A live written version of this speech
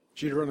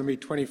Deuteronomy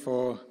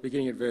 24,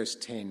 beginning at verse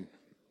 10.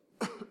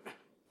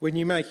 When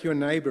you make your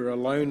neighbour a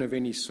loan of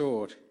any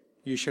sort,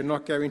 you shall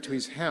not go into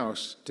his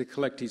house to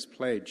collect his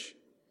pledge.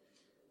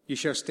 You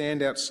shall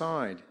stand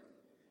outside,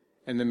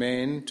 and the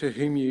man to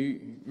whom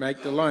you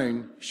make the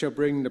loan shall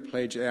bring the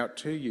pledge out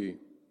to you.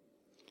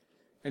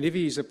 And if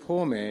he is a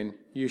poor man,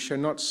 you shall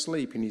not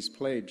sleep in his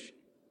pledge.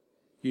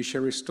 You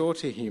shall restore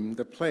to him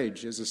the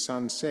pledge as the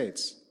sun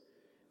sets,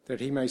 that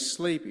he may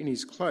sleep in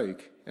his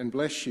cloak and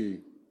bless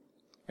you,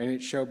 and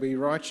it shall be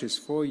righteous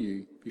for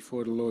you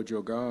before the Lord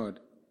your God.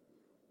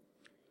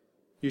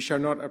 You shall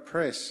not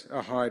oppress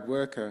a hired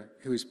worker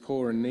who is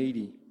poor and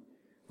needy,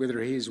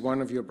 whether he is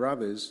one of your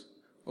brothers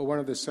or one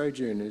of the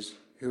sojourners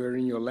who are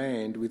in your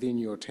land within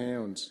your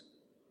towns.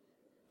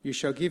 You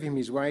shall give him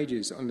his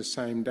wages on the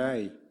same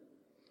day,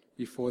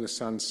 before the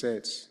sun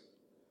sets,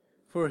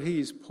 for he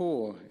is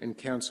poor and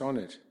counts on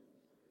it,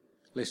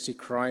 lest he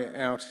cry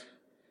out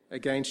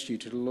against you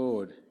to the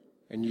Lord,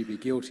 and you be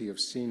guilty of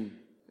sin.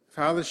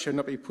 Fathers shall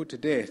not be put to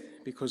death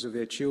because of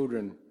their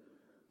children,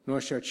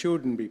 nor shall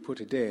children be put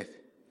to death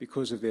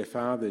because of their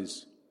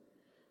fathers.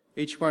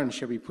 Each one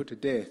shall be put to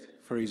death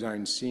for his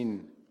own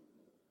sin.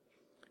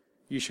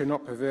 You shall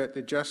not pervert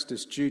the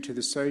justice due to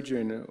the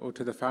sojourner or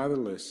to the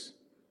fatherless,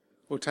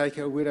 or take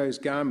a widow's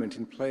garment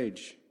in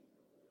pledge.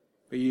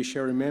 But you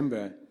shall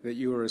remember that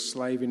you were a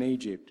slave in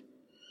Egypt,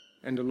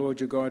 and the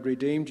Lord your God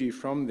redeemed you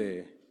from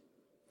there.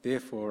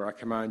 Therefore I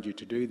command you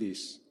to do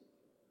this.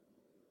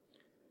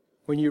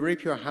 When you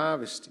reap your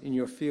harvest in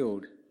your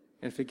field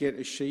and forget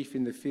a sheaf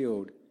in the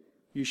field,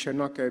 you shall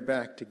not go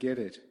back to get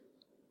it.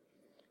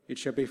 It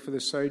shall be for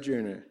the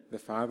sojourner, the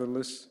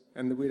fatherless,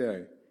 and the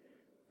widow,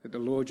 that the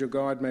Lord your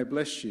God may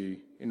bless you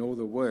in all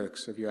the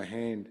works of your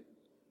hand.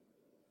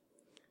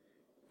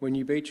 When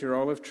you beat your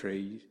olive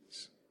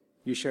trees,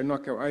 you shall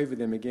not go over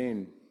them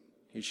again.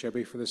 It shall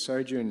be for the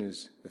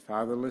sojourners, the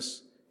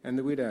fatherless, and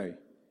the widow.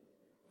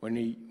 When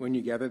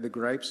you gather the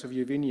grapes of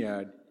your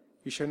vineyard,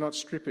 you shall not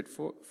strip it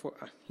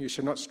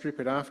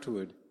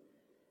afterward.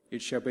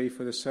 It shall be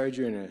for the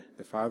sojourner,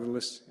 the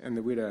fatherless, and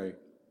the widow.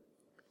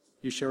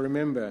 You shall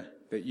remember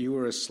that you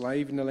were a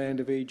slave in the land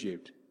of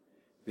Egypt.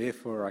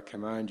 Therefore I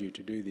command you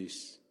to do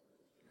this.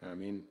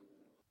 Amen.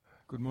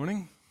 Good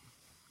morning.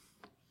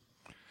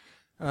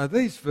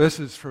 These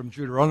verses from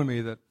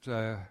Deuteronomy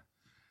that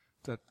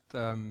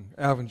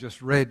Alvin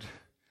just read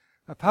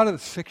are part of the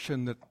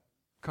section that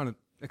kind of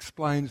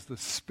explains the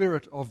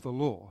spirit of the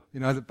law.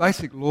 You know, the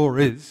basic law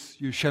is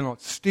you shall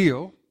not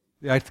steal,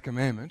 the eighth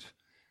commandment.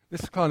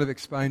 This kind of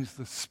explains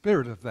the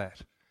spirit of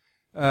that.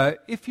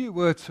 If you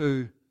were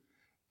to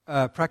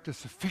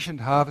practice efficient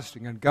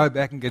harvesting and go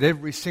back and get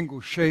every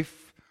single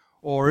sheaf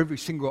or every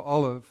single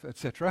olive,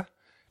 etc.,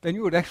 then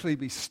you would actually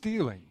be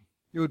stealing.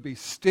 You would be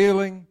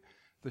stealing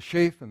the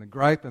sheaf and the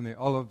grape and the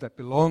olive that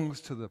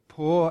belongs to the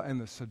poor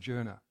and the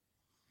sojourner.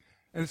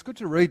 And it's good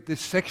to read this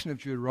section of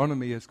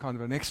Deuteronomy as kind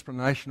of an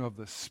explanation of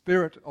the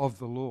spirit of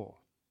the law.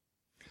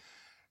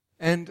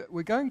 And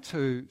we're going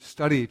to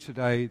study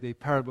today the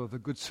parable of the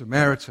Good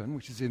Samaritan,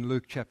 which is in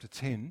Luke chapter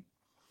 10,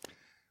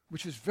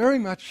 which is very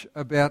much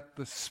about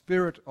the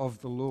spirit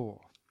of the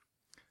law.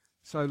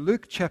 So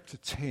Luke chapter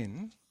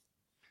 10,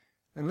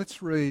 and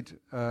let's read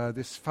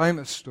this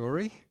famous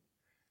story,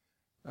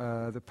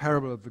 the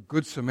parable of the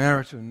Good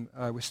Samaritan.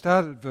 We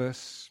start at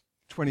verse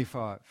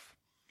 25.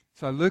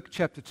 So Luke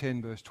chapter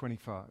 10, verse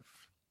 25.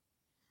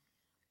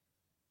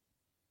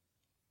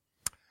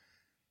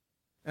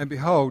 And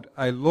behold,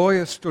 a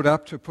lawyer stood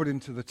up to put him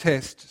to the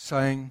test,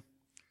 saying,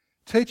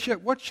 Teacher,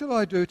 what shall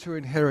I do to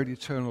inherit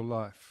eternal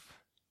life?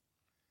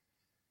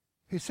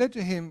 He said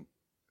to him,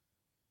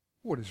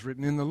 What is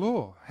written in the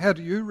law? How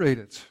do you read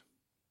it?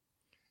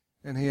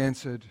 And he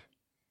answered,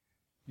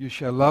 You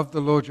shall love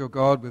the Lord your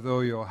God with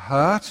all your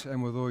heart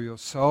and with all your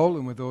soul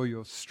and with all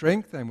your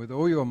strength and with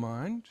all your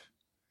mind,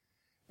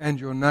 and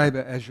your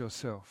neighbour as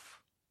yourself.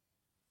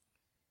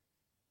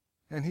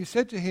 And he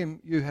said to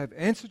him, You have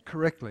answered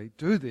correctly.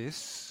 Do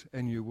this,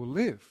 and you will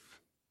live.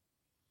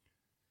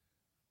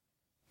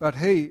 But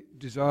he,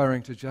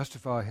 desiring to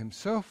justify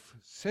himself,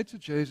 said to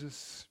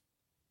Jesus,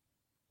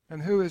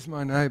 And who is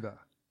my neighbour?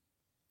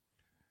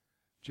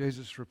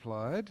 Jesus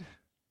replied,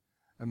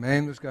 A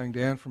man was going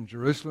down from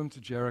Jerusalem to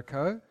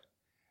Jericho,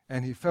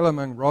 and he fell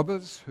among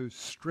robbers who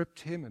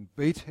stripped him and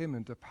beat him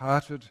and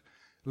departed,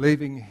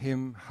 leaving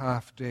him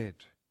half dead.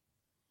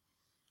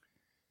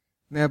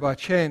 Now by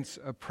chance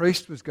a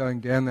priest was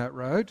going down that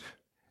road,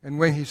 and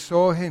when he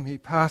saw him he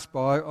passed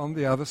by on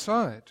the other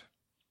side.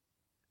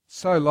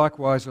 So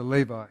likewise a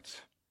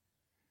Levite,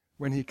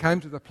 when he came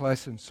to the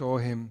place and saw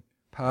him,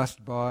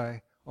 passed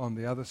by on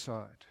the other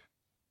side.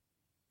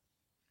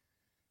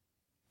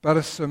 But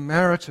a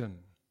Samaritan,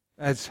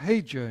 as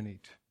he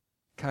journeyed,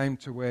 came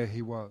to where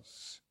he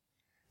was,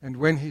 and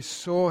when he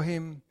saw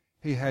him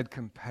he had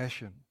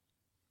compassion.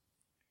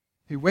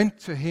 He went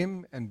to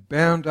him and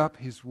bound up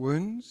his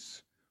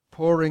wounds,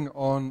 pouring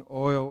on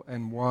oil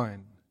and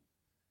wine.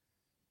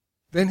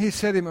 Then he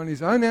set him on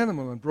his own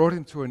animal and brought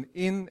him to an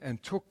inn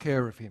and took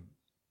care of him.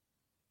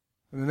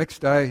 And the next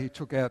day he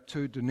took out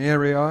 2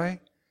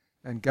 denarii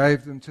and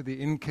gave them to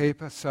the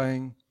innkeeper,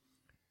 saying,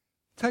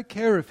 "Take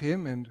care of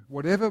him, and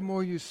whatever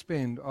more you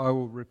spend I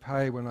will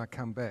repay when I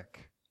come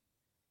back."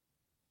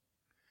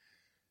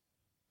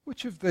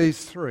 Which of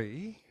these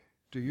three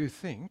do you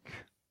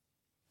think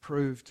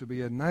proved to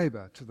be a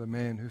neighbour to the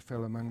man who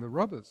fell among the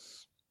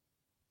robbers?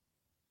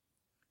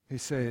 He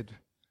said,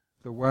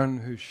 "The one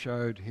who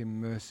showed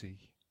him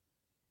mercy."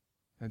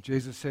 And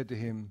Jesus said to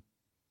him,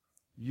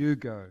 "You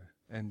go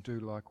and do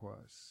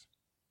likewise."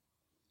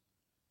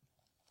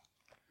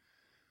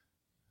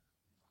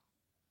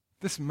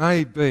 This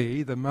may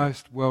be the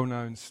most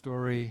well-known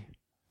story,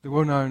 the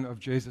well-known of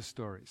Jesus'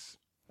 stories.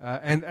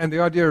 And the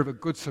idea of a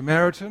Good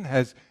Samaritan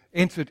has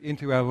entered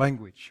into our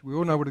language. We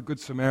all know what a Good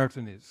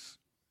Samaritan is.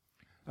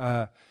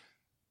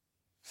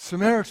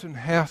 Samaritan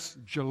House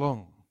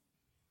Geelong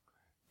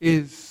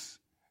is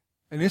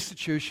an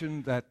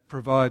institution that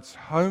provides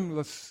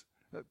homeless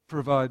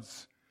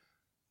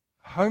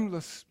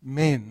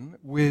men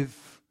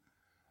with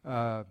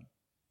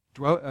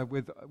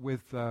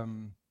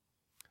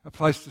a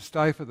place to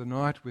stay for the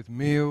night, with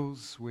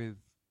meals, with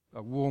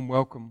a warm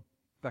welcome,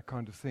 that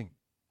kind of thing.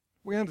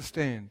 We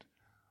understand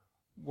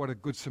what a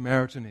Good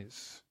Samaritan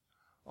is.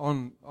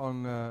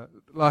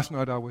 Last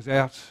night I was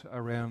out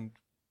around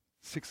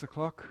 6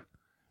 o'clock,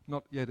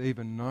 not yet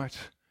even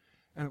night,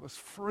 and it was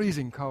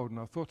freezing cold, and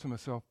I thought to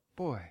myself,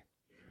 boy,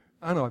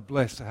 aren't I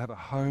blessed to have a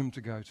home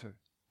to go to?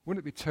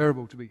 Wouldn't it be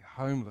terrible to be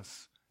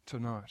homeless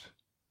tonight?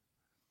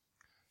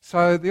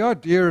 So the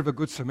idea of a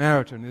Good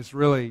Samaritan is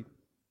really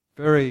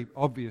very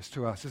obvious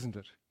to us, isn't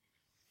it?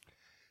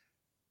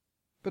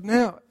 But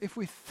now, if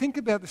we think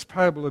about this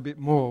parable a bit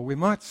more, we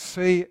might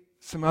see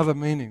some other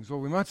meanings, or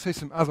we might see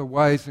some other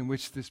ways in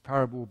which this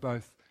parable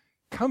both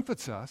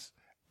comforts us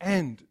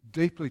and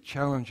deeply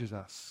challenges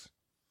us.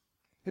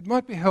 It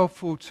might be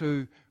helpful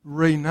to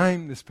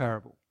rename this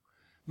parable.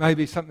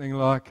 Maybe something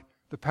like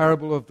the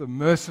parable of the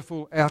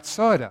merciful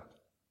outsider.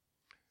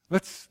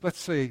 Let's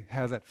see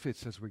how that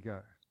fits as we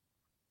go.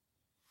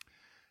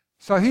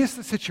 So here's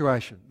the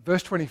situation.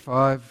 Verse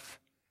 25,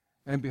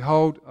 "And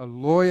behold, a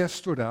lawyer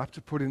stood up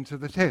to put him to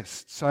the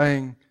test,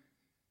 saying,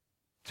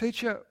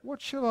 'Teacher,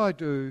 what shall I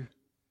do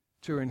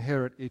to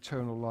inherit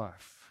eternal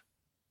life?'"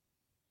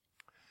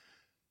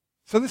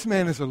 So this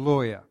man is a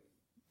lawyer.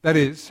 That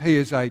is, he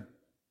is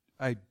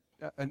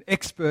an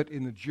expert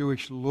in the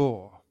Jewish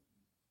law.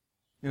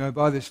 You know,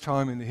 by this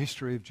time in the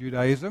history of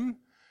Judaism,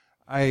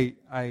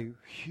 a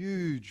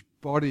huge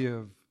body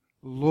of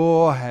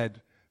law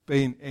had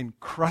been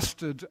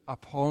encrusted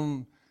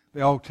upon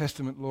the Old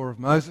Testament law of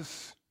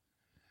Moses.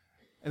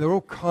 And there were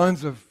all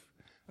kinds of,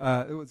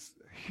 it was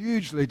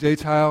hugely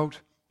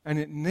detailed, and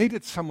it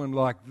needed someone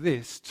like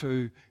this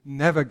to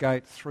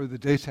navigate through the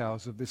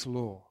details of this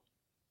law.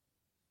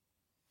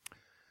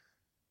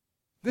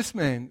 This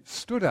man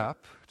stood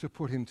up to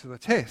put him to the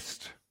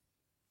test.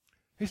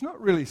 He's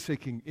not really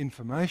seeking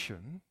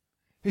information,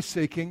 he's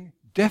seeking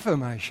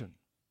defamation.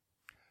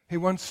 He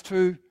wants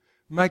to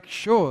make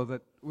sure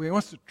that he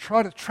wants to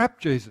try to trap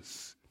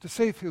Jesus to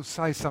see if he'll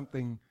say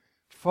something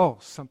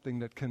false, something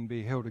that can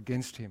be held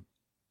against him.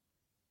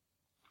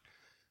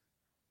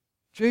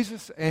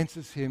 Jesus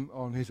answers him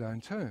on his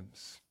own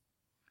terms.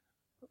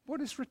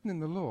 What is written in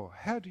the law?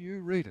 How do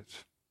you read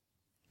it?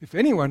 If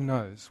anyone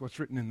knows what's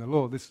written in the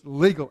law, this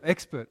legal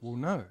expert will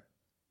know.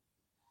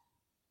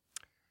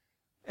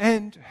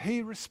 And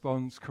he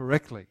responds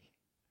correctly.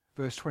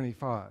 Verse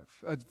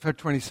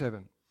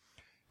 27.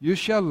 "You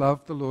shall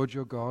love the Lord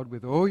your God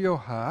with all your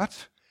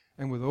heart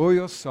and with all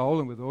your soul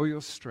and with all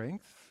your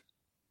strength,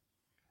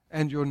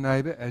 and your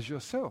neighbour as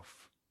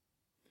yourself."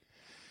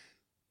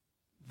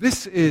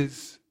 This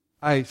is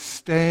a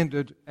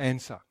standard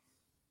answer.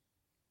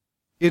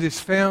 It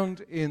is found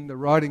in the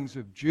writings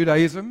of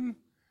Judaism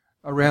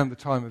around the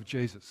time of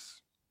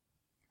Jesus.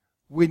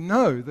 We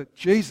know that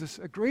Jesus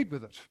agreed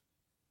with it.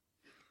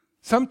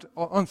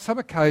 On some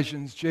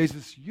occasions,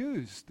 Jesus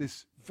used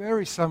this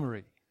very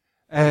summary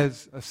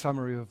as a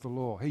summary of the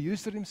law. He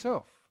used it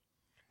himself.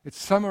 It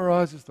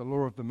summarizes the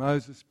law of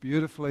Moses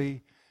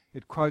beautifully.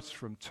 It quotes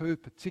from two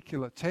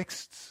particular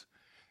texts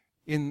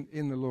in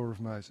the law of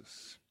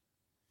Moses.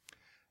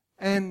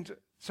 And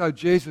so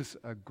Jesus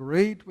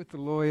agreed with the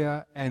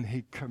lawyer, and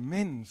he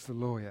commends the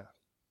lawyer.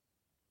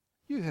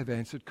 "You have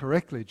answered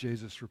correctly,"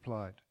 Jesus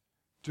replied.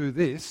 "Do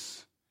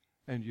this,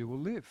 and you will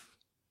live."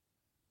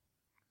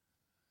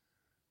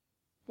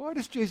 Why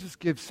does Jesus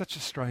give such a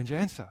strange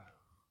answer?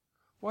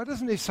 Why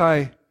doesn't he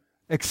say,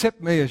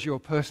 "Accept me as your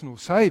personal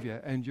saviour,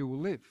 and you will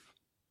live"?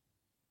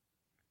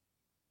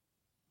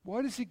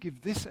 Why does he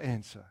give this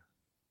answer?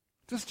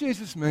 Does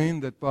Jesus mean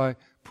that by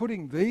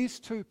putting these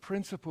two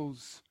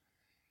principles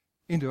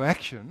into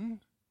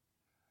action,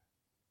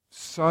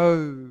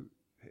 so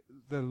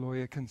the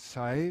lawyer can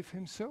save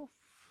himself?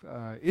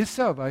 Is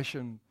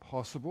salvation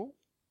possible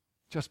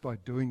just by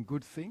doing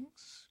good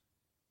things?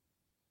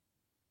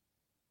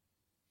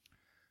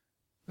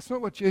 That's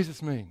not what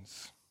Jesus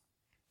means.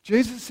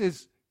 Jesus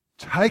is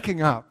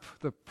taking up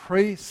the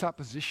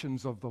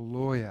presuppositions of the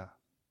lawyer,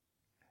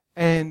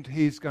 and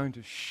he's going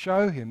to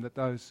show him that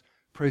those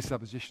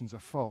presuppositions are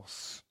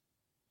false.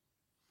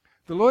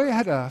 The lawyer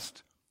had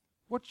asked,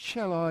 "What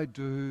shall I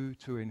do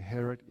to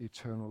inherit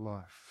eternal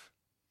life?"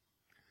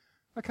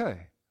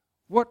 Okay,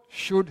 what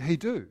should he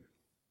do?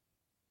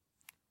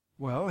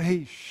 Well,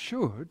 he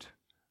should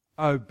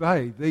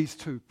obey these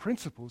two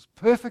principles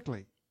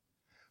perfectly.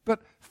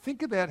 But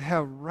think about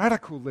how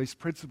radical these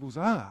principles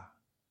are.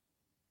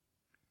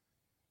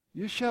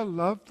 You shall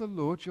love the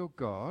Lord your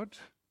God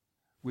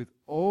with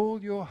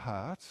all your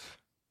heart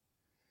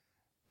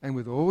and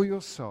with all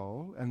your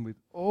soul and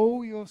with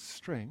all your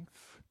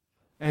strength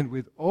and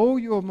with all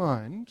your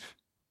mind,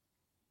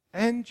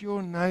 and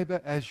your neighbour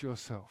as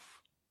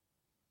yourself.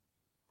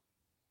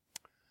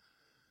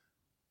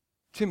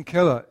 Tim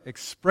Keller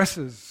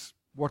expresses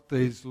what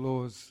these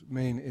laws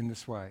mean in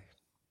this way.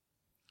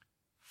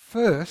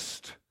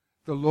 First,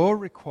 the law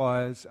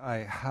requires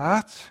a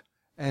heart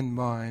and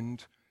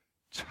mind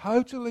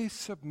totally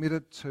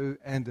submitted to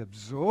and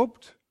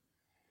absorbed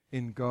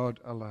in God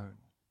alone.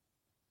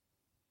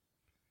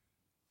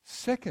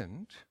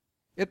 Second,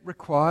 it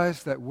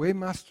requires that we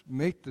must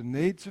meet the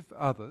needs of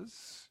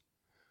others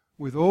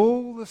with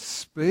all the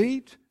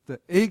speed,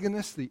 the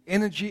eagerness, the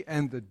energy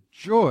and the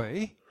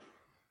joy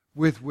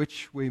with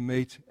which we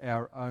meet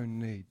our own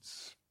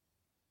needs.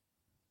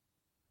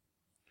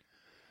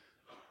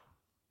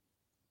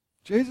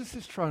 Jesus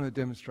is trying to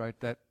demonstrate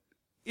that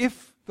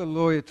if the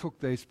lawyer took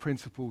these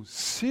principles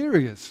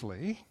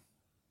seriously,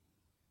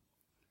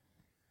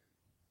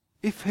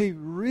 if he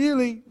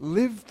really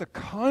lived the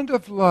kind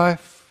of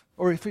life,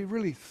 or if he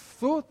really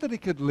thought that he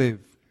could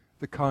live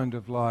the kind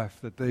of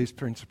life that these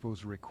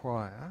principles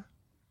require,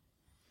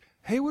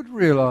 he would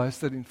realize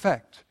that in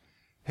fact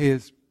he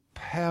is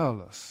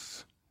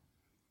powerless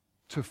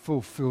to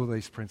fulfill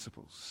these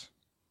principles.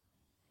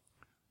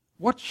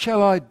 What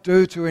shall I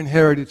do to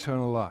inherit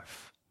eternal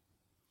life?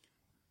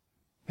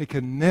 He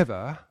can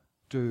never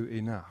do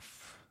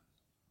enough.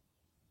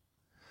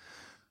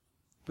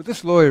 But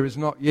this lawyer is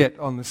not yet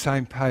on the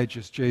same page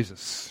as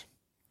Jesus.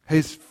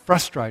 He's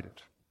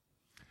frustrated.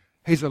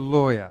 He's a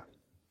lawyer,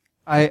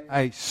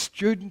 a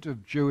student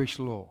of Jewish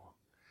law.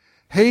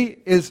 He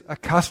is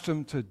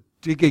accustomed to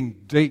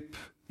digging deep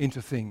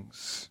into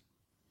things,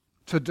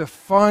 to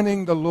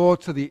defining the law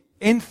to the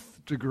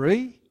nth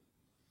degree,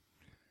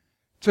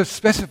 to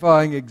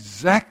specifying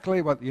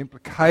exactly what the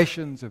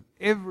implications of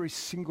every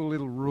single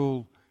little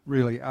rule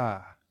really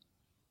are.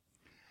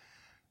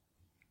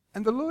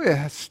 And the lawyer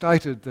has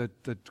stated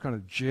that the kind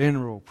of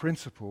general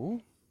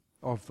principle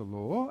of the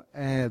law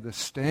and the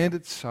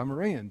standard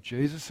summary, and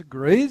Jesus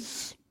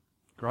agrees.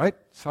 Great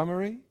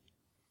summary.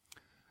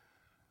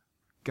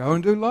 Go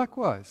and do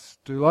likewise.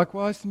 Do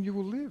likewise and you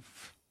will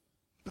live.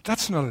 But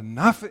that's not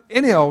enough.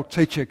 Any old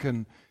teacher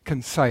can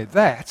say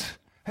that.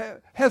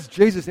 How's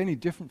Jesus any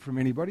different from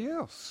anybody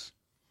else?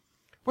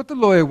 What the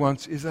lawyer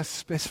wants is a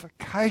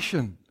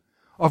specification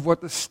of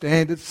what the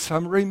standard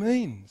summary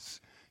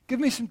means. Give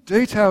me some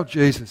detail,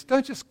 Jesus.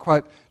 Don't just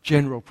quote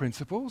general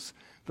principles.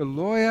 The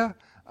lawyer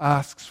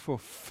asks for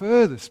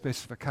further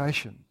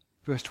specification.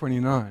 Verse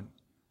 29.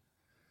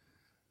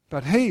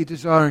 But he,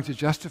 desiring to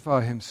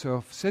justify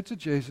himself, said to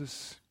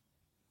Jesus,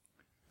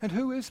 "And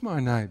who is my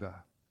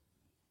neighbour?"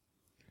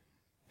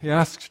 He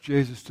asks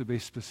Jesus to be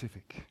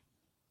specific.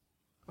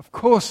 Of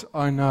course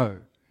I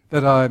know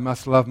that I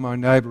must love my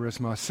neighbour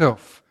as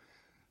myself.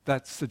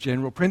 That's the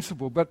general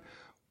principle. But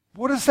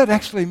what does that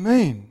actually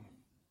mean?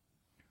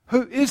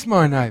 Who is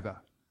my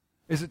neighbour?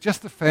 Is it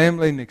just the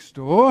family next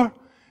door?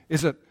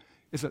 Is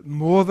it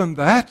more than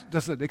that?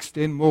 Does it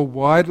extend more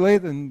widely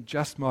than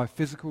just my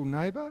physical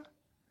neighbour?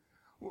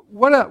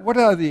 What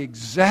are the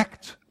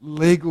exact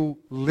legal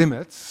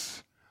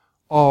limits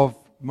of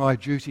my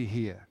duty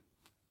here?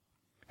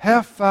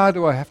 How far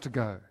do I have to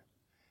go?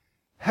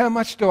 How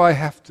much do I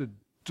have to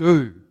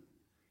do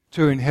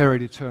to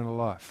inherit eternal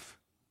life?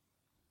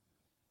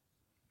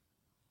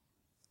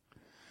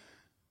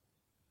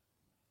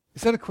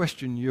 Is that a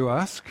question you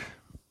ask?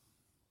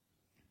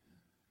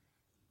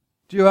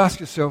 Do you ask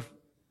yourself,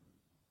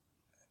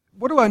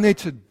 what do I need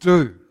to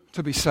do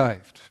to be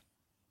saved?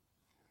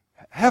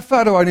 How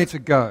far do I need to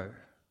go?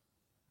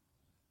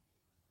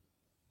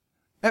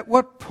 At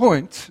what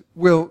point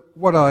will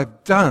what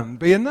I've done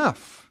be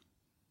enough?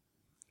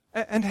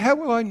 And how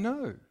will I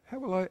know? How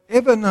will I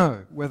ever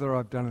know whether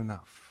I've done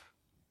enough?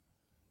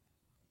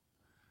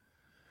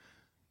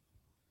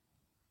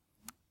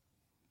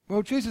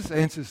 Well, Jesus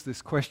answers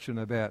this question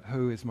about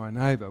who is my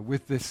neighbour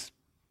with this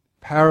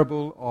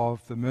parable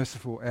of the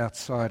merciful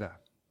outsider.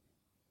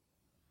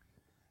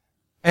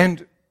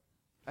 And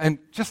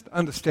just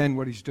understand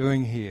what he's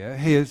doing here.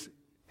 He is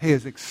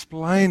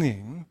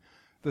explaining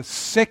the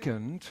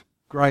second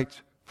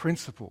great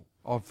principle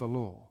of the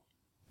law.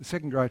 The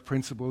second great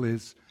principle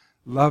is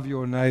love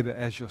your neighbour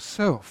as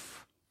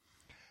yourself.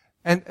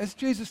 And as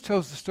Jesus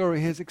tells the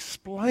story, he's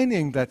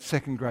explaining that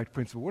second great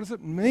principle. What does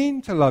it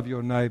mean to love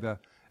your neighbour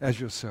as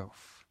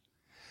yourself?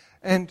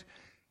 And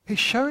he's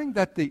showing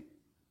that the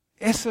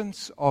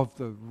essence of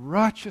the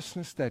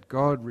righteousness that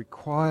God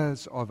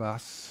requires of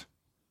us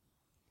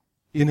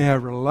in our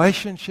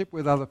relationship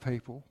with other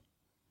people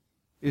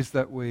is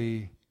that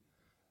we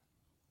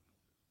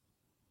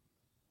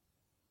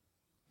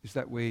is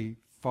that we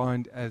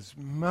find as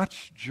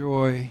much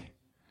joy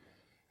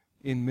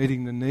in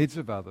meeting the needs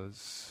of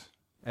others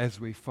as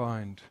we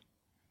find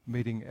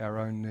meeting our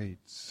own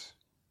needs.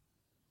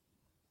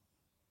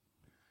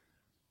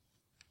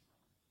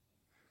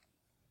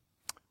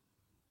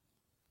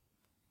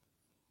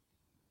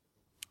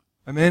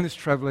 A man is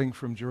travelling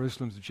from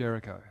Jerusalem to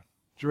Jericho.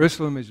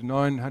 Jerusalem is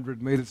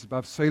 900 metres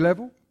above sea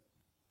level,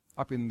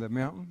 up in the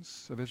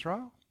mountains of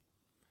Israel.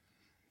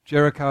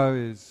 Jericho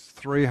is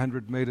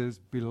 300 metres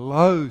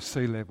below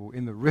sea level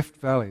in the Rift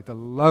Valley, the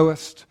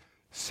lowest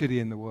city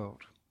in the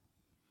world.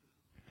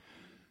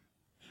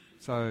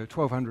 So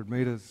 1,200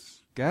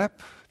 metres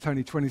gap. It's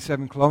only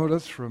 27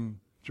 kilometres from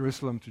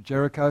Jerusalem to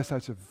Jericho, so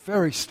it's a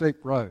very steep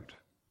road.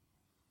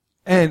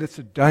 And it's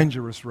a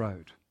dangerous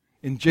road.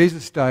 In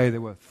Jesus' day,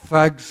 there were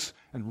thugs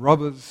and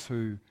robbers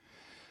who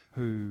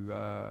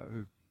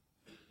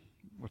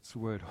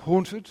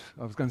haunted.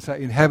 I was going to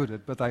say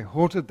inhabited, but they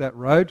haunted that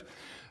road,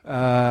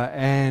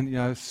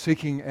 and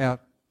seeking out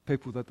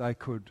people that they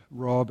could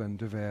rob and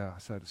devour,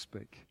 so to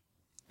speak.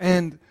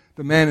 And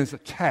the man is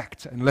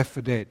attacked and left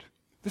for dead.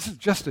 This is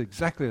just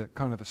exactly the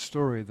kind of a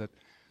story that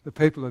the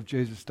people of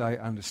Jesus' day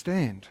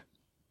understand.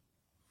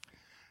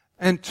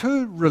 And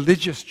two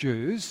religious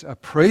Jews, a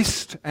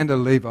priest and a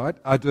Levite,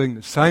 are doing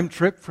the same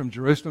trip from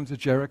Jerusalem to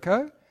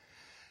Jericho,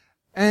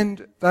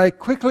 and they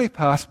quickly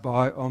pass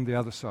by on the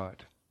other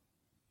side.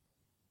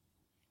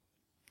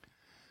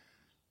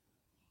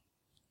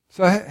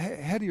 So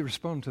how do you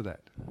respond to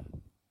that?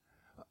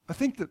 I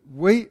think that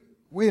we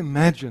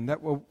imagine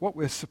that what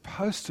we're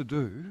supposed to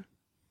do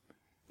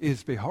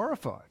is be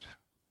horrified.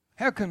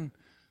 How can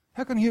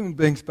human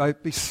beings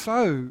be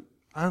so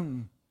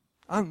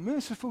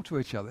unmerciful to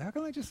each other? How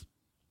can they just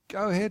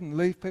go ahead and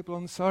leave people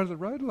on the side of the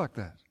road like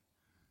that?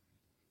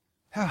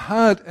 How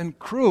hard and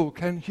cruel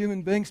can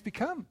human beings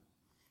become?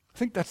 I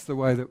think that's the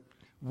way that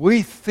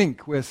we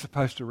think we're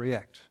supposed to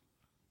react.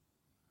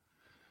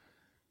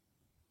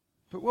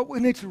 But what we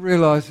need to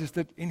realise is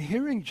that in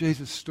hearing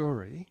Jesus'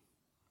 story,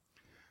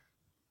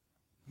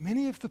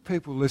 many of the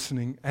people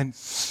listening, and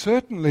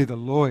certainly the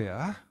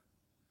lawyer,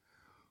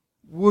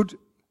 would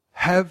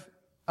have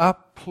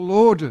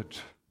applauded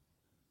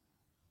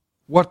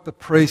what the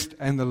priest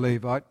and the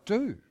Levite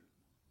do.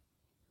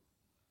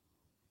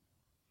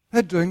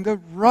 They're doing the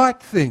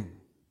right thing.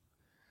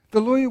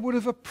 The lawyer would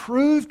have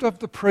approved of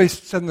the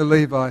priests and the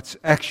Levites'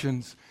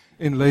 actions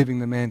in leaving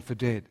the man for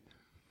dead.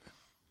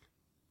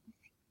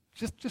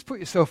 Just put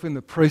yourself in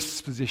the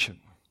priest's position.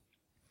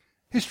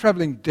 He's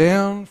travelling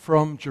down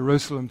from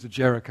Jerusalem to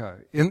Jericho.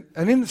 And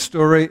in the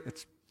story,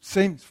 it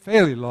seems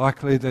fairly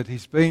likely that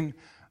he's been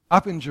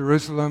up in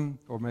Jerusalem,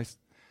 or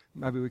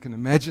maybe we can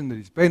imagine that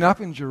he's been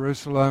up in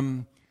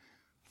Jerusalem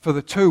for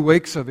the 2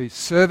 weeks of his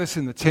service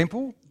in the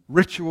temple,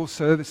 ritual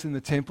service in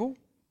the temple.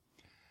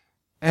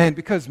 And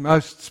because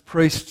most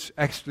priests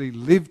actually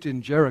lived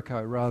in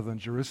Jericho rather than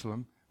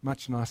Jerusalem,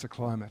 much nicer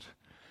climate,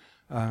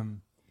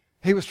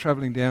 he was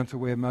travelling down to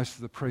where most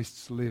of the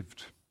priests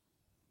lived.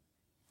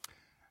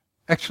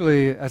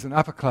 Actually, as an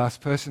upper class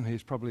person,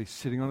 he's probably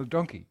sitting on a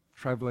donkey,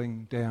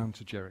 travelling down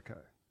to Jericho.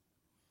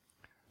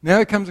 Now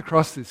he comes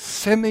across this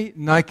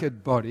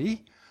semi-naked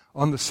body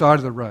on the side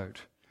of the road.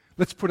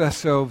 Let's put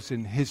ourselves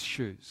in his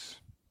shoes.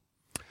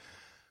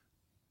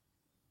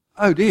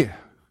 Oh dear,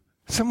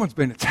 someone's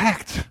been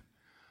attacked.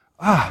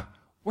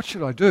 What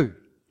should I do?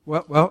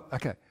 Well,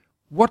 okay.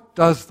 What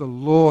does the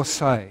law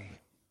say?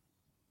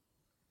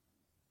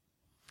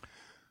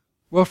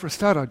 Well, for a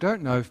start, I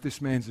don't know if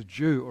this man's a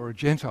Jew or a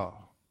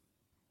Gentile.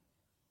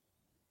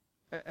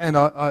 And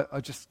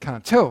I just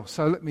can't tell,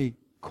 so let me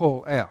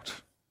call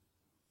out.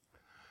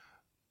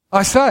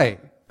 I say,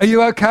 are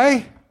you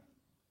okay?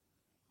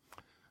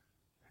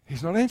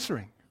 He's not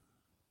answering.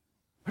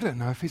 I don't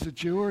know if he's a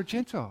Jew or a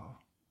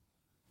Gentile.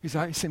 He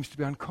seems to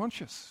be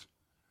unconscious.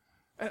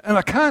 And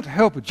I can't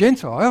help a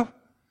Gentile.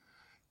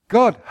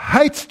 God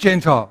hates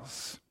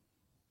Gentiles.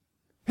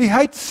 He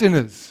hates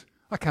sinners.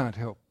 I can't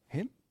help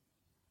him.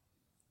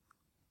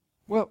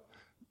 Well,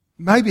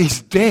 maybe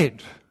he's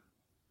dead.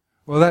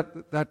 Well,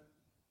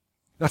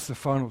 that's the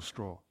final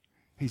straw.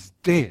 He's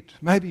dead.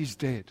 Maybe he's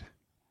dead.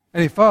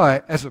 And if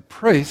I, as a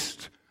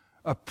priest,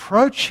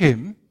 approach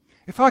him,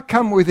 if I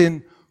come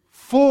within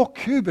 4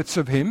 cubits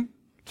of him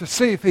to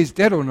see if he's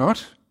dead or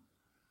not,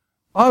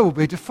 I will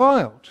be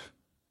defiled.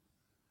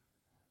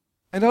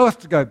 And I'll have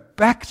to go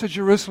back to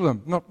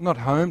Jerusalem, not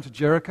home to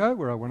Jericho,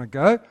 where I want to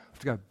go. I have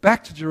to go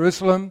back to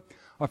Jerusalem.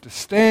 I have to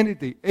stand at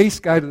the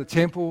east gate of the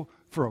temple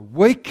for a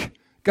week,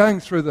 going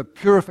through the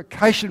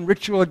purification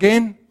ritual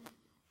again.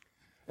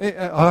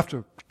 I'll have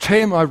to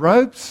tear my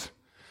robes.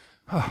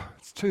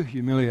 It's too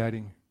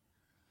humiliating.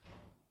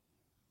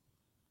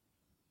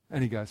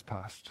 And he goes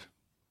past.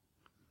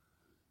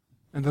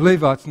 And the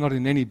Levite's not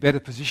in any better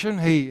position.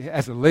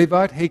 As a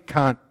Levite, he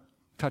can't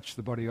touch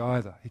the body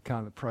either. He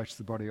can't approach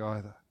the body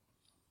either.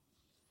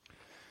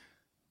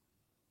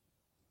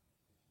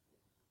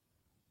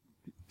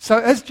 So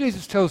as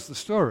Jesus tells the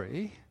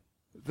story,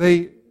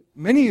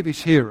 many of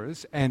his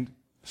hearers, and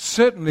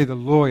certainly the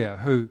lawyer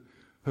who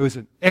who is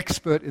an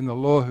expert in the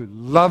law, who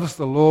loves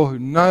the law, who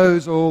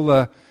knows all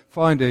the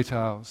fine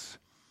details,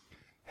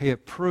 he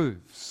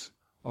approves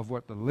of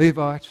what the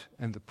Levite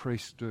and the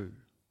priest do.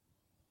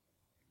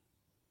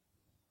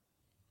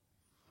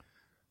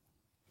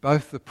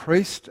 Both the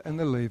priest and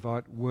the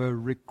Levite were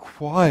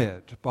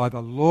required by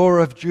the law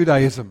of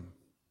Judaism.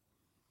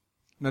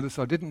 Notice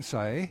I didn't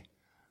say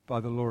by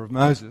the law of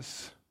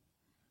Moses,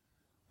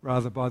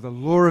 rather by the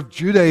law of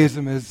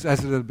Judaism as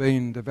it had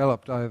been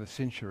developed over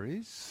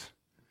centuries,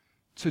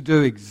 to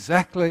do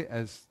exactly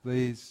as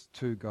these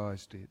two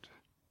guys did.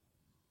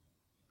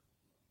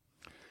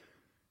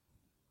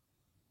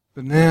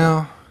 But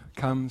now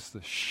comes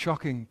the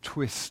shocking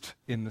twist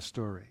in the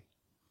story.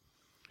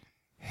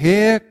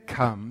 Here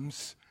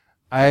comes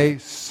a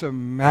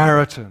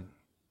Samaritan.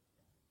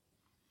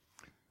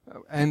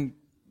 And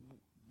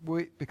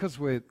because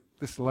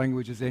this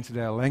language has entered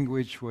our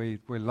language, we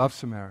love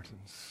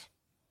Samaritans.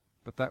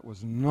 But that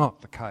was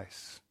not the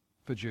case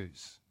for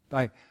Jews.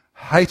 They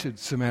hated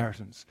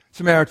Samaritans.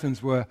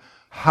 Samaritans were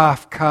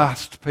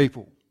half-caste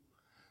people.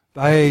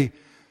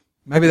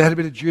 Maybe they had a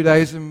bit of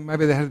Judaism,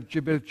 maybe they had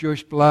a bit of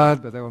Jewish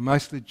blood, but they were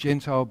mostly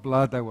Gentile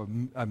blood. They were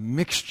a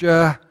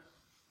mixture.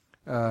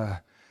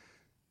 A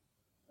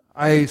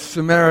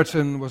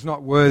Samaritan was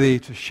not worthy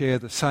to share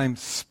the same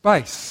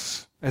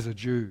space as a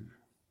Jew.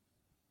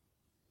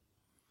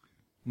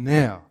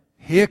 Now,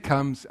 here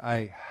comes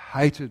a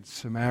hated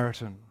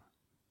Samaritan.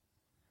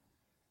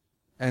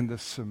 And the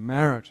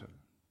Samaritan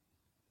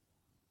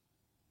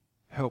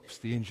helps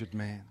the injured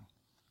man.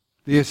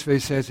 The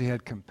ESV says he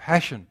had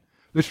compassion.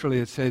 Literally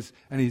it says,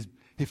 and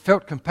he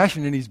felt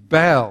compassion in his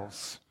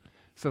bowels,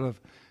 sort of,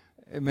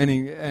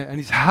 meaning, and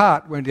his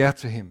heart went out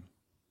to him.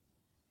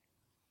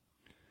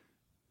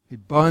 He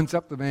binds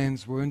up the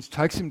man's wounds,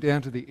 takes him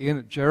down to the inn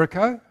at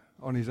Jericho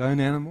on his own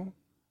animal,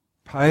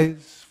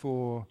 pays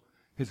for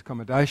his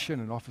accommodation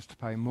and offers to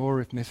pay more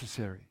if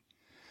necessary.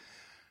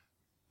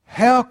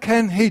 How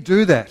can he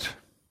do that?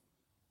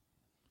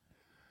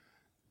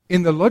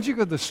 In the logic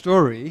of the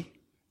story,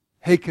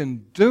 he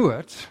can do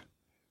it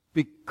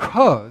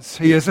because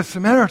he is a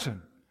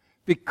Samaritan,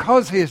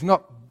 because he is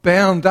not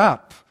bound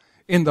up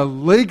in the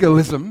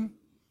legalism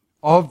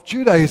of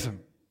Judaism.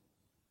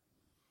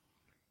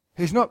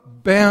 He's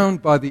not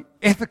bound by the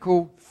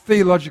ethical,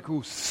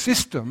 theological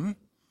system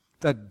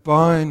that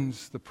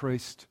binds the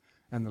priest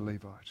and the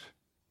Levite.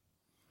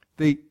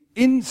 The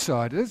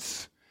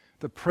insiders,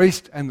 the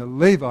priest and the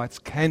Levites,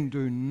 can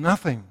do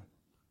nothing.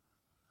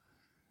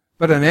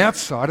 But an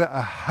outsider,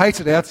 a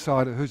hated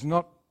outsider who's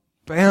not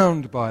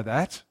bound by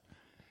that,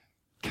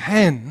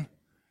 can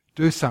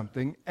do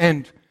something,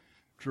 and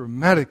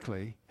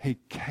dramatically, he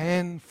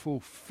can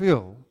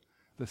fulfill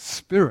the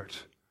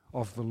spirit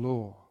of the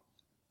law.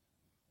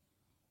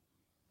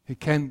 He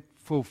can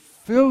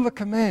fulfill the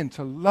command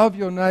to love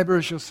your neighbour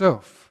as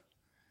yourself.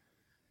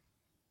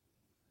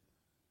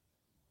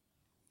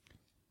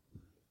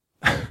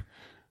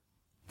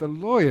 The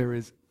lawyer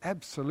is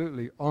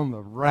absolutely on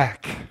the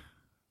rack.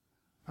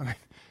 I mean,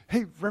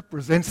 he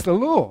represents the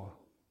law.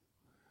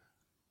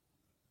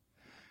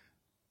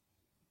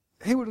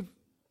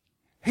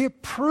 He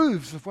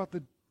approves of what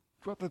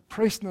the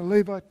priest and the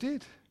Levite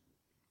did.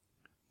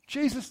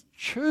 Jesus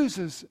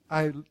chooses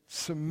a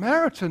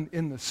Samaritan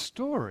in the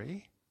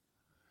story,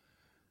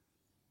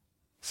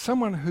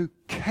 someone who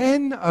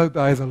can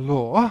obey the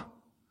law,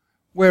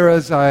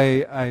 whereas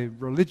a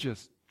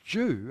religious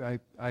Jew,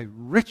 a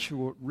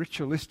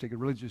ritualistic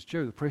religious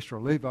Jew, the priest or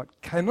a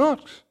Levite,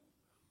 cannot.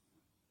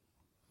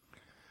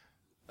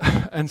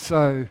 And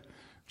so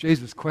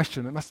Jesus'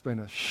 question, it must have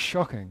been a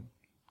shocking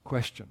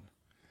question.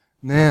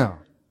 Now,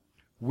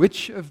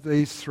 which of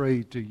these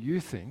three do you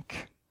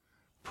think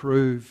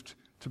proved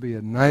to be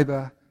a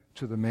neighbour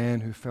to the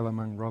man who fell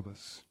among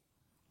robbers?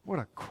 What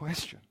a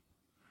question.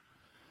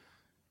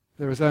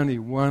 There is only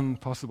one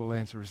possible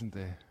answer, isn't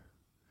there?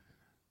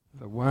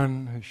 The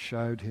one who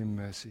showed him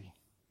mercy.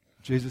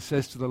 Jesus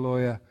says to the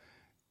lawyer,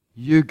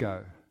 "You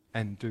go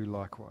and do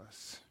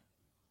likewise."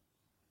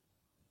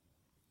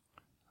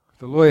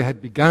 The lawyer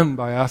had begun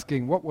by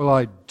asking, "What will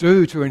I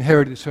do to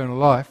inherit eternal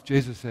life?"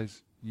 Jesus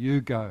says,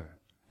 "You go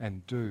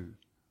and do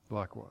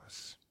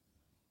likewise."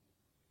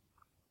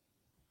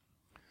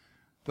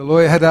 The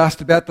lawyer had asked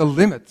about the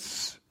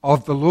limits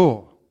of the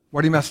law,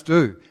 what he must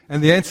do.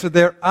 And the answer,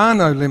 there are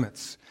no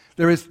limits.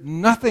 There is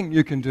nothing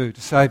you can do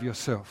to save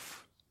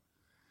yourself.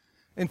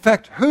 In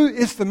fact, who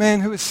is the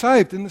man who is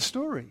saved in the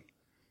story?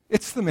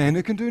 It's the man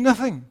who can do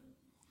nothing.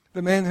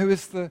 The man who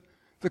is the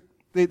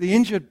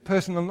injured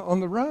person on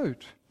the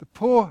road, the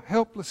poor,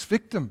 helpless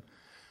victim.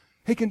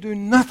 He can do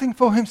nothing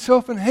for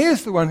himself, and he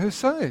is the one who's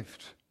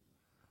saved.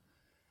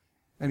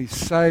 And he's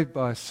saved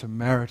by a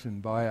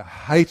Samaritan, by a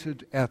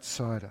hated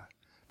outsider,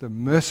 the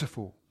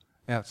merciful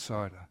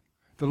outsider.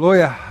 The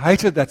lawyer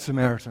hated that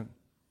Samaritan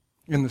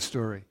in the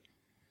story.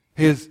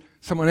 He is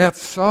someone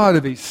outside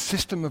of his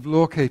system of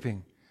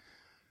law-keeping.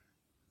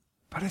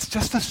 But it's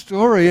just a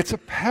story, it's a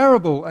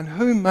parable, and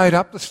who made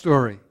up the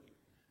story?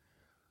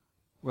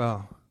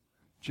 Well,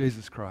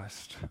 Jesus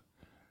Christ,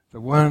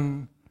 the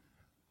one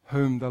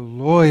whom the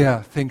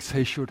lawyer thinks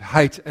he should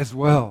hate as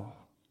well.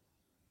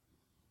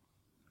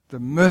 The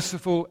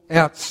merciful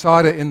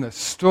outsider in the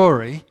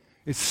story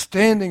is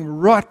standing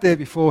right there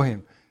before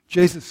him.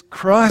 Jesus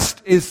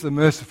Christ is the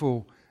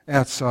merciful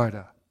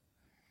outsider.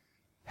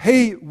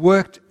 He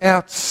worked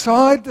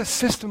outside the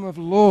system of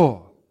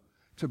law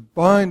to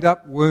bind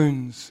up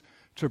wounds,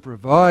 to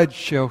provide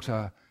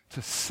shelter,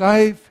 to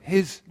save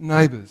his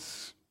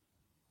neighbours.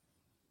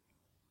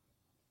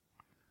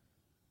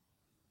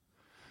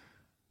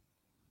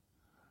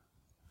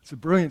 It's a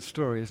brilliant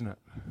story, isn't it?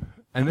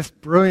 And this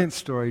brilliant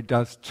story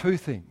does two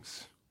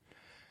things.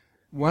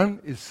 One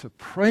is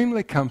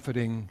supremely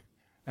comforting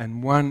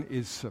and one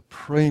is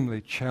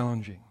supremely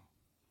challenging.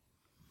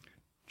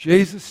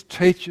 Jesus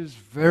teaches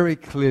very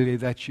clearly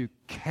that you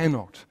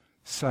cannot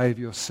save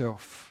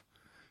yourself.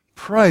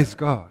 Praise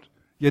God.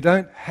 You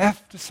don't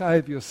have to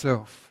save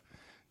yourself.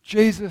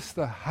 Jesus,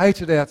 the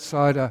hated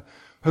outsider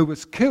who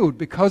was killed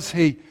because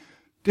he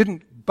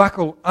didn't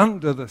buckle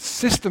under the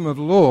system of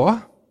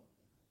law,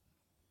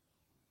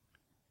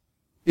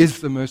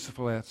 is the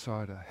merciful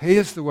outsider. He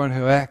is the one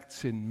who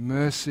acts in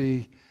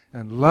mercy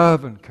and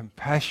love and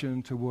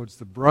compassion towards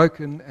the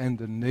broken and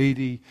the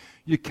needy.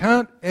 You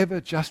can't ever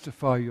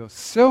justify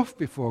yourself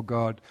before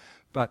God,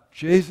 but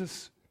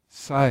Jesus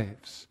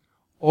saves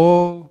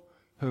all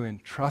who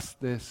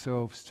entrust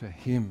themselves to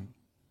him.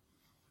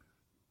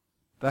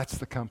 That's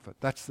the comfort.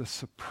 That's the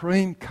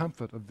supreme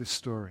comfort of this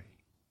story.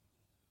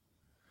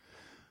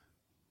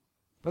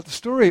 But the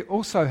story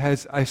also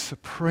has a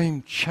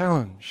supreme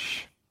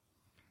challenge.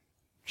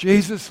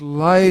 Jesus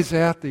lays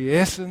out the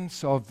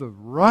essence of the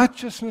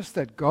righteousness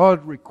that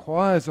God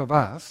requires of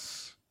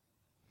us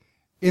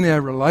in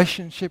our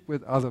relationship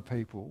with other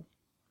people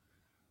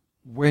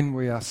when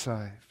we are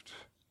saved.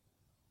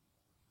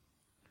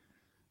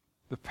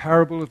 The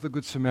parable of the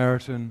Good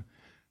Samaritan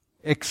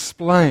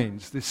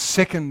explains this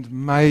second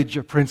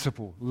major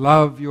principle: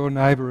 love your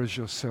neighbour as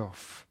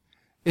yourself.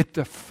 It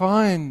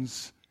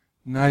defines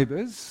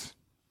neighbours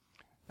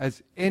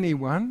as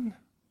anyone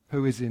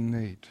who is in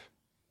need.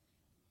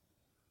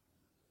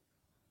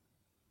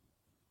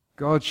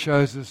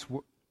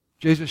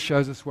 Jesus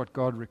shows us what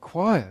God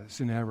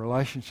requires in our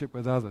relationship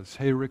with others.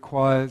 He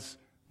requires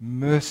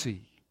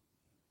mercy.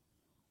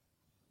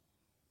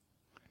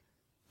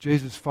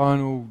 Jesus'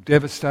 final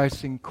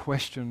devastating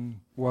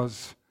question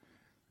was,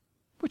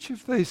 which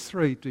of these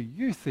three do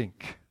you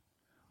think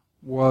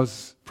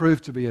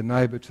proved to be a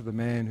neighbour to the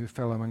man who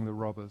fell among the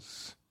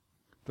robbers?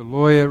 The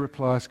lawyer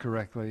replies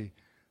correctly,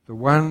 the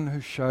one who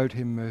showed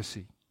him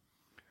mercy.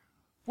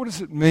 What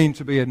does it mean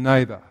to be a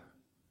neighbour?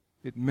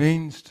 It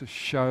means to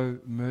show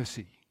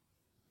mercy.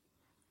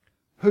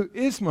 Who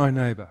is my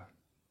neighbour?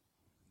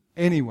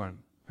 Anyone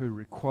who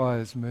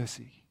requires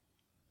mercy.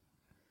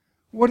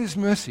 What is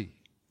mercy?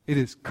 It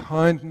is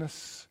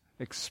kindness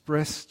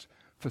expressed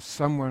for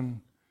someone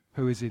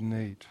who is in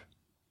need.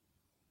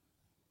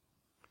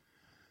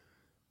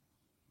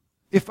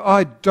 If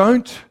I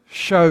don't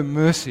show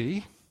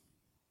mercy,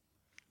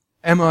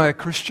 am I a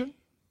Christian?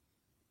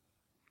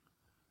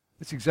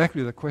 It's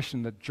exactly the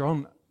question that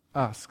John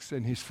asks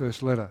in his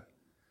first letter.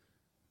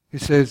 He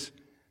says,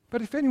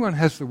 but if anyone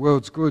has the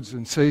world's goods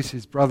and sees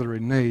his brother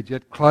in need,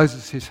 yet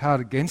closes his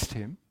heart against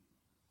him,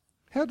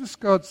 how does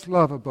God's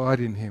love abide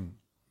in him?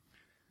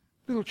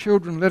 Little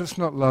children, let us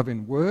not love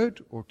in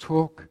word or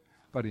talk,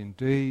 but in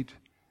deed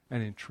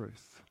and in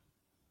truth.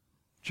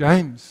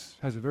 James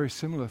has a very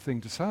similar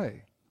thing to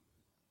say.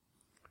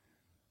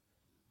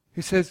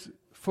 He says,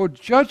 for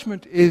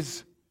judgment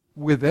is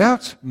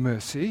without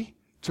mercy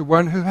to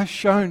one who has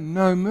shown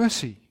no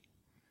mercy.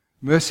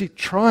 Mercy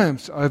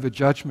triumphs over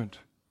judgment.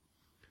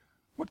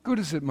 What good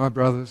is it, my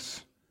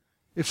brothers,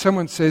 if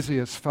someone says he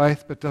has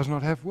faith but does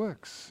not have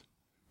works?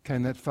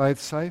 Can that faith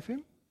save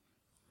him?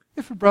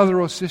 If a brother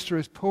or sister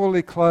is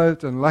poorly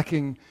clothed and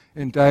lacking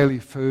in daily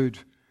food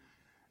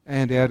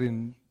and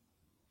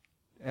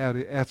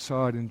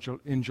outside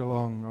in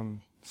Geelong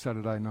on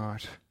Saturday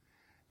night,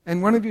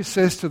 and one of you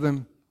says to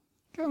them,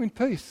 go in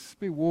peace,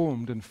 be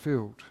warmed and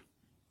filled,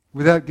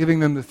 without giving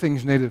them the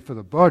things needed for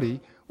the body,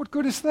 what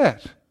good is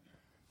that?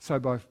 So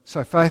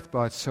faith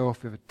by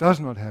itself, if it does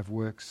not have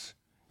works,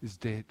 is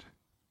dead.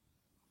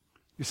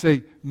 You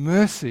see,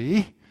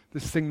 mercy,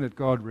 this thing that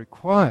God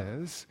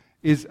requires,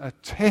 is a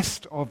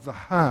test of the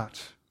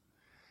heart.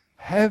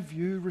 Have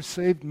you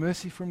received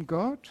mercy from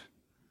God?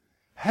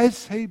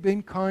 Has He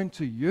been kind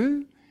to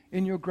you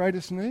in your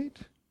greatest need?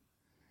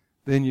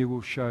 Then you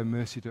will show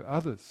mercy to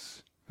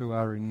others who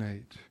are in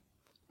need.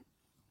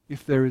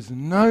 If there is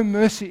no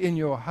mercy in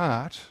your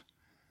heart,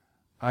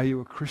 are you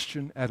a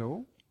Christian at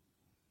all?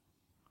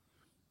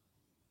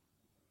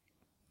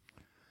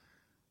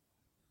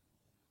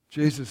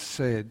 Jesus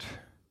said,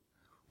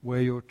 where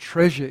your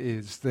treasure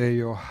is, there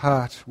your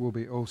heart will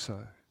be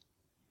also.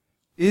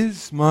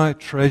 Is my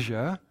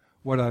treasure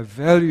what I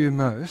value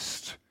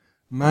most,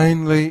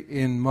 mainly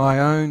in my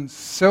own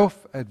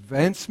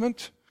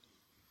self-advancement,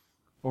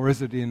 or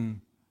is it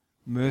in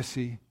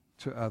mercy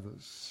to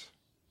others?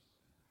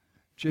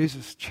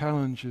 Jesus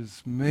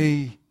challenges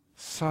me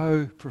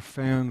so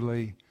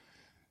profoundly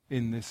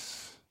in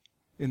this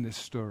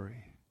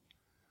story.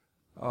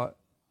 I'm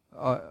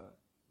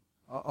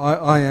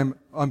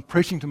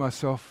preaching to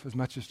myself as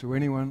much as to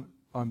anyone.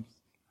 How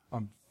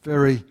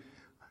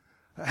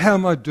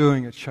am I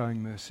doing at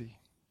showing mercy?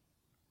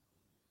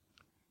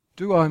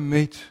 Do I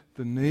meet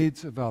the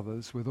needs of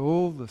others with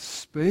all the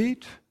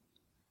speed,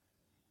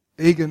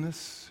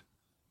 eagerness,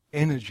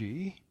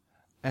 energy,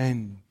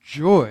 and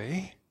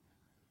joy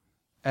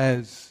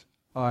as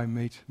I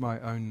meet my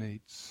own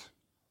needs?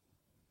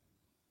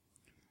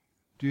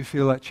 Do you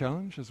feel that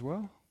challenge as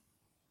well?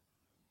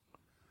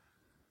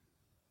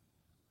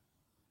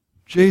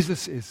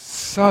 Jesus is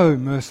so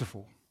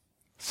merciful.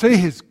 See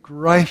his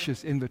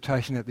gracious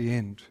invitation at the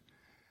end.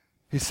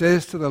 He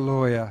says to the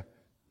lawyer,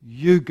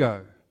 "You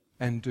go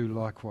and do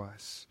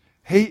likewise."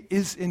 He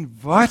is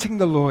inviting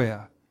the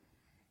lawyer.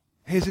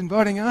 He's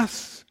inviting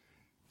us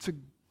to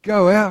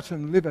go out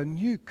and live a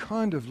new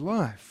kind of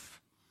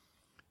life,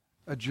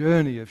 a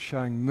journey of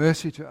showing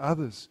mercy to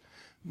others.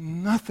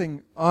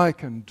 Nothing I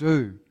can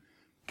do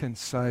can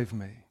save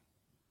me.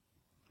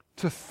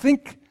 To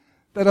think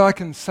that I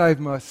can save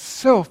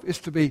myself is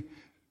to be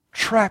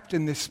trapped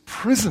in this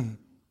prison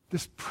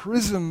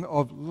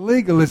of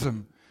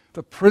legalism,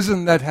 the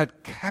prison that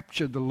had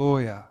captured the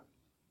lawyer.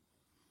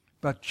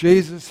 But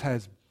Jesus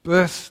has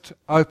burst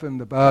open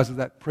the bars of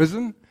that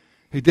prison.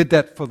 He did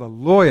that for the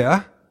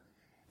lawyer,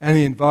 and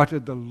he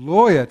invited the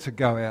lawyer to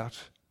go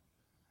out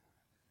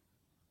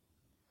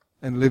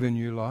and live a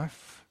new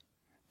life.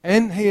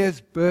 And he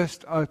has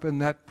burst open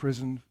that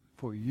prison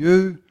for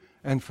you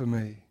and for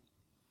me.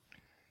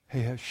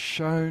 He has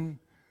shown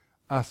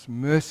us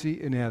mercy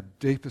in our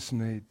deepest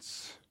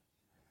needs.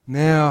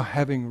 Now,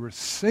 having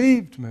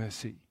received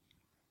mercy,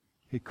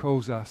 he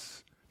calls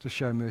us to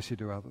show mercy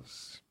to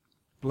others.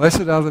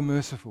 Blessed are the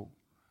merciful,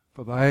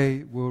 for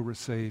they will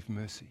receive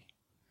mercy.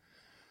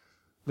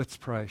 Let's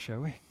pray,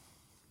 shall we?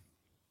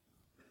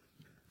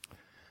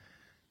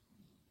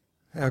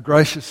 Our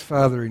gracious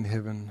Father in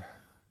heaven,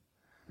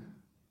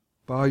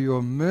 by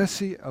your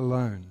mercy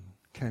alone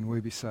can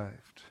we be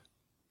saved.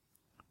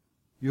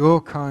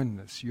 Your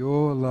kindness,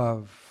 your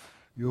love,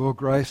 your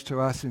grace to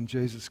us in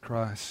Jesus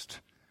Christ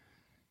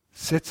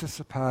sets us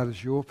apart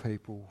as your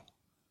people.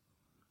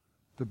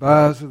 The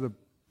bars of the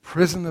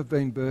prison have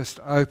been burst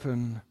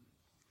open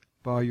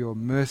by your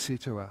mercy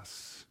to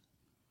us.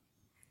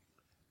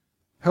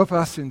 Help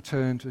us in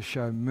turn to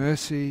show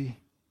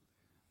mercy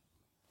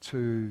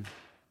to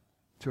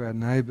our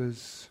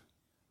neighbours,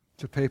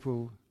 to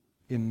people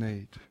in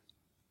need.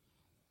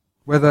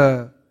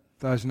 Whether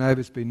those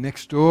neighbours be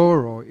next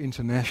door or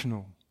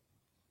international.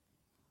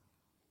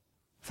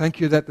 Thank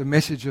you that the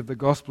message of the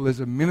gospel is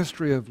a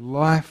ministry of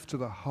life to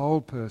the whole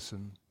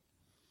person.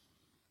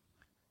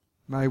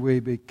 May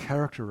we be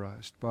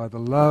characterised by the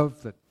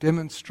love that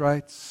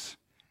demonstrates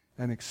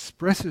and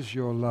expresses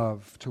your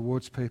love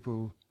towards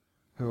people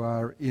who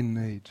are in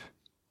need.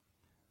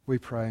 We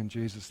pray in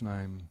Jesus'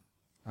 name.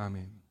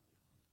 Amen.